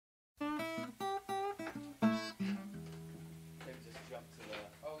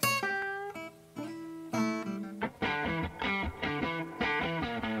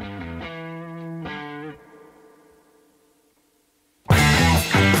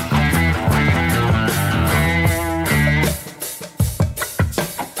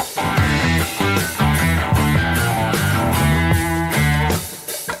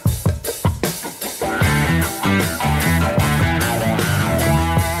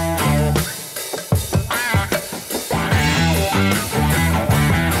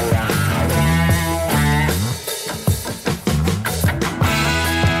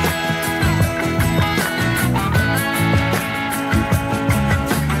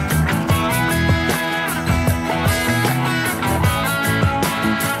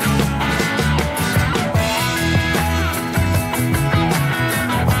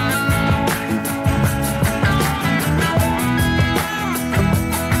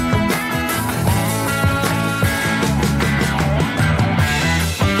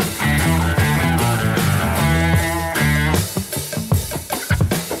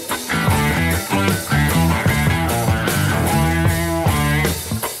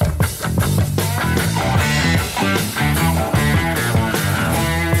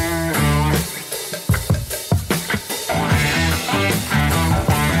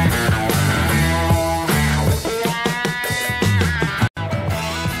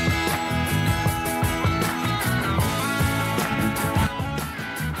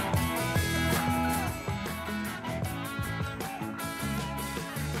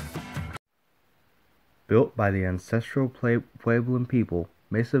Built by the ancestral Pueblan people,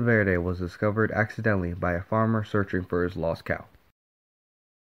 Mesa Verde was discovered accidentally by a farmer searching for his lost cow.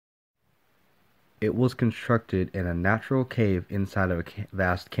 It was constructed in a natural cave inside of a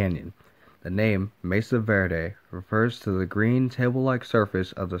vast canyon. The name Mesa Verde refers to the green table-like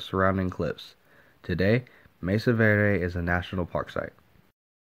surface of the surrounding cliffs. Today, Mesa Verde is a national park site.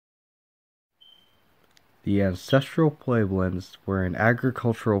 The ancestral Pueblans were an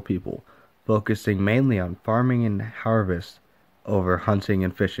agricultural people, focusing mainly on farming and harvest over hunting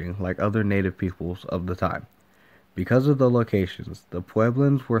and fishing like other native peoples of the time. Because of the locations, the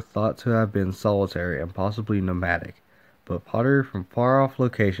Pueblans were thought to have been solitary and possibly nomadic, but pottery from far-off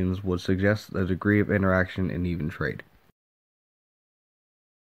locations would suggest a degree of interaction and even trade.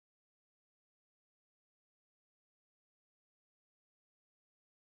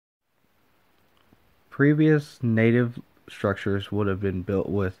 Previous native structures would have been built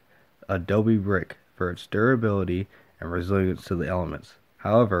with adobe brick for its durability and resilience to the elements.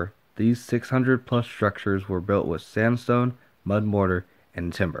 However, these 600-plus structures were built with sandstone, mud mortar,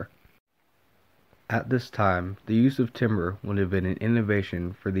 and timber. At this time, the use of timber would have been an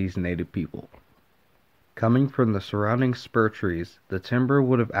innovation for these native people. Coming from the surrounding spur trees, the timber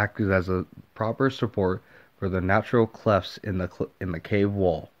would have acted as a proper support for the natural clefts in the cave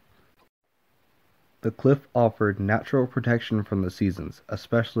wall. The cliff offered natural protection from the seasons,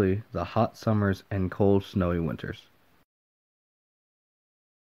 especially the hot summers and cold, snowy winters.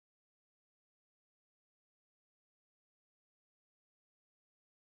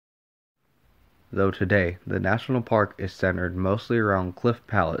 Though today, the national park is centered mostly around Cliff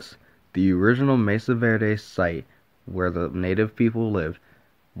Palace, the original Mesa Verde site where the native people lived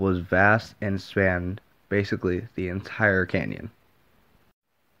was vast and spanned basically the entire canyon.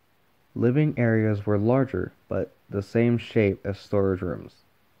 Living areas were larger, but the same shape as storage rooms.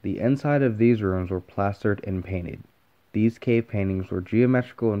 The inside of these rooms were plastered and painted. These cave paintings were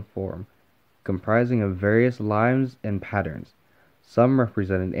geometrical in form, comprising of various lines and patterns. Some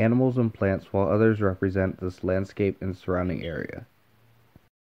represented animals and plants, while others represent this landscape and surrounding area.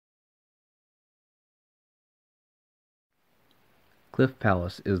 Cliff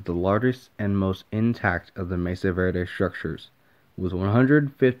Palace is the largest and most intact of the Mesa Verde structures, with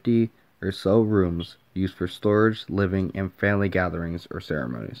 150 or so rooms used for storage, living, and family gatherings or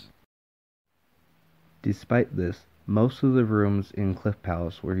ceremonies. Despite this, most of the rooms in Cliff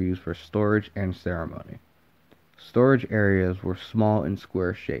Palace were used for storage and ceremony. Storage areas were small and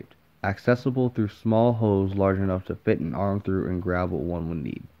square-shaped, accessible through small holes large enough to fit an arm through and grab what one would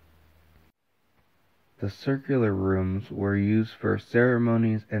need. The circular rooms were used for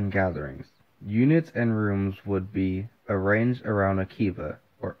ceremonies and gatherings. Units and rooms would be arranged around a kiva,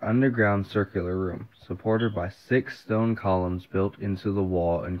 or underground circular room, supported by 6 stone columns built into the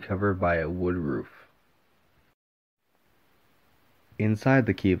wall and covered by a wood roof. Inside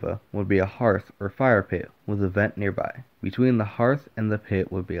the kiva would be a hearth or fire pit with a vent nearby. Between the hearth and the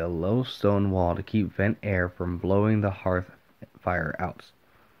pit would be a low stone wall to keep vent air from blowing the hearth fire out.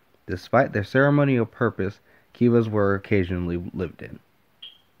 Despite their ceremonial purpose, kivas were occasionally lived in.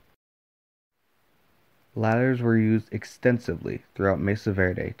 Ladders were used extensively throughout Mesa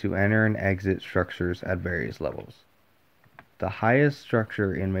Verde to enter and exit structures at various levels. The highest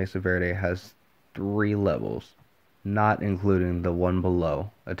structure in Mesa Verde has 3 levels, not including the one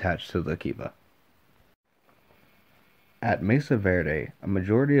below attached to the kiva. At Mesa Verde, a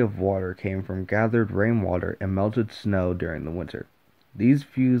majority of water came from gathered rainwater and melted snow during the winter. These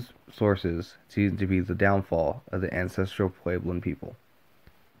few sources seem to be the downfall of the ancestral Pueblan people.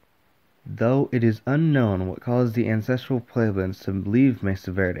 Though it is unknown what caused the ancestral Pueblans to leave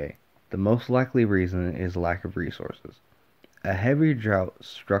Mesa Verde, the most likely reason is lack of resources. A heavy drought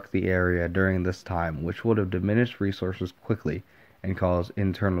struck the area during this time, which would have diminished resources quickly and caused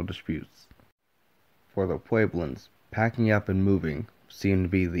internal disputes. For the Pueblans, packing up and moving seemed to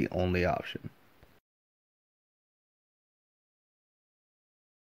be the only option.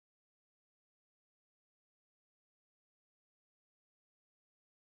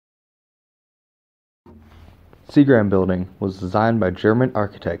 Seagram Building was designed by German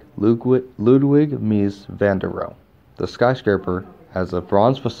architect Ludwig Mies van der Rohe. The skyscraper has a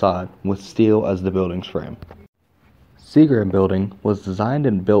bronze facade with steel as the building's frame. Seagram Building was designed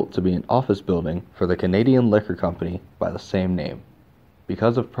and built to be an office building for the Canadian liquor company by the same name.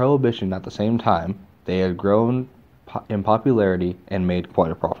 Because of prohibition at the same time, they had grown in popularity and made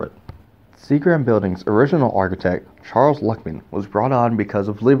quite a profit. Seagram Building's original architect, Charles Luckman, was brought on because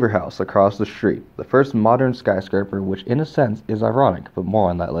of Lever House across the street, the first modern skyscraper, which in a sense is ironic, but more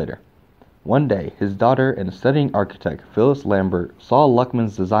on that later. One day, his daughter and studying architect, Phyllis Lambert, saw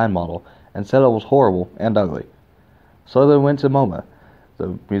Luckman's design model and said it was horrible and ugly. So they went to MoMA,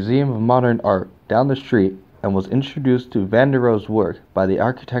 the Museum of Modern Art, down the street, and was introduced to Van der Rohe's work by the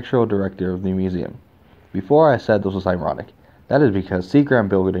architectural director of the museum. Before I said this was ironic. That is because Seagram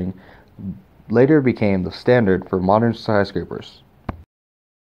building later became the standard for modern skyscrapers.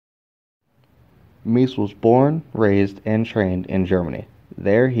 Mies was born, raised, and trained in Germany.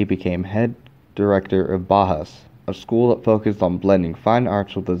 There he became head director of Bauhaus, a school that focused on blending fine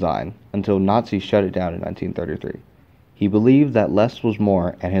arts with design, until Nazis shut it down in 1933. He believed that less was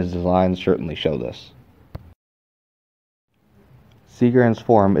more, and his designs certainly show this. Seagram's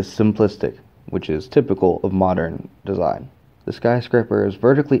form is simplistic, which is typical of modern design. The skyscraper is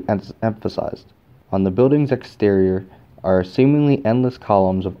vertically emphasized. On the building's exterior are seemingly endless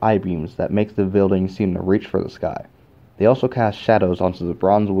columns of I-beams that make the building seem to reach for the sky. They also cast shadows onto the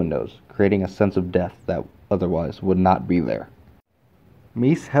bronze windows, creating a sense of depth that otherwise would not be there.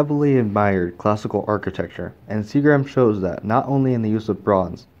 Mies heavily admired classical architecture, and Seagram shows that not only in the use of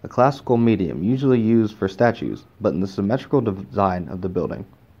bronze, a classical medium usually used for statues, but in the symmetrical design of the building.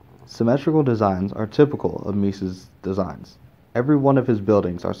 Symmetrical designs are typical of Mies's designs. Every one of his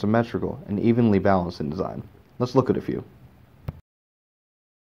buildings are symmetrical and evenly balanced in design. Let's look at a few.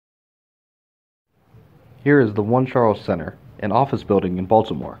 Here is the One Charles Center, an office building in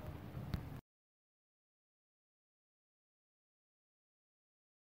Baltimore.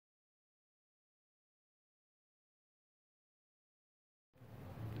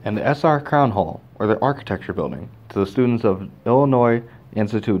 And the SR Crown Hall, or the architecture building, to the students of Illinois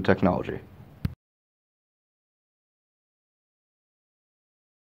Institute of Technology.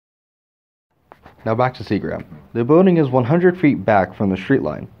 Now back to Seagram. The building is 100 feet back from the street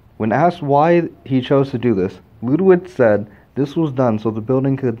line. When asked why he chose to do this, Ludwig said this was done so the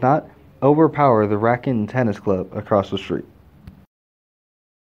building could not overpower the racket and tennis club across the street.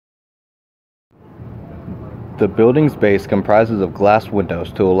 The building's base comprises of glass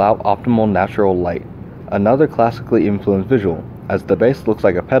windows to allow optimal natural light. Another classically influenced visual, as the base looks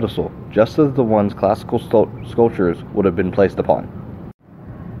like a pedestal, just as the ones classical sculptures would have been placed upon.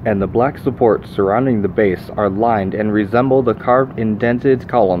 And the black supports surrounding the base are lined and resemble the carved indented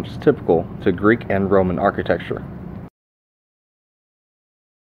columns typical to Greek and Roman architecture.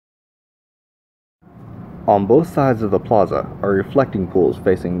 On both sides of the plaza are reflecting pools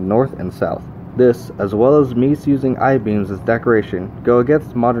facing north and south. This, as well as Mies using I-beams as decoration, go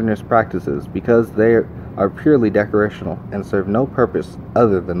against modernist practices because they are purely decorational and serve no purpose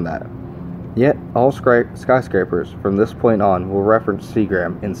other than that. Yet, all skyscrapers from this point on will reference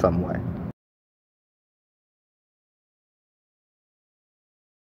Seagram in some way.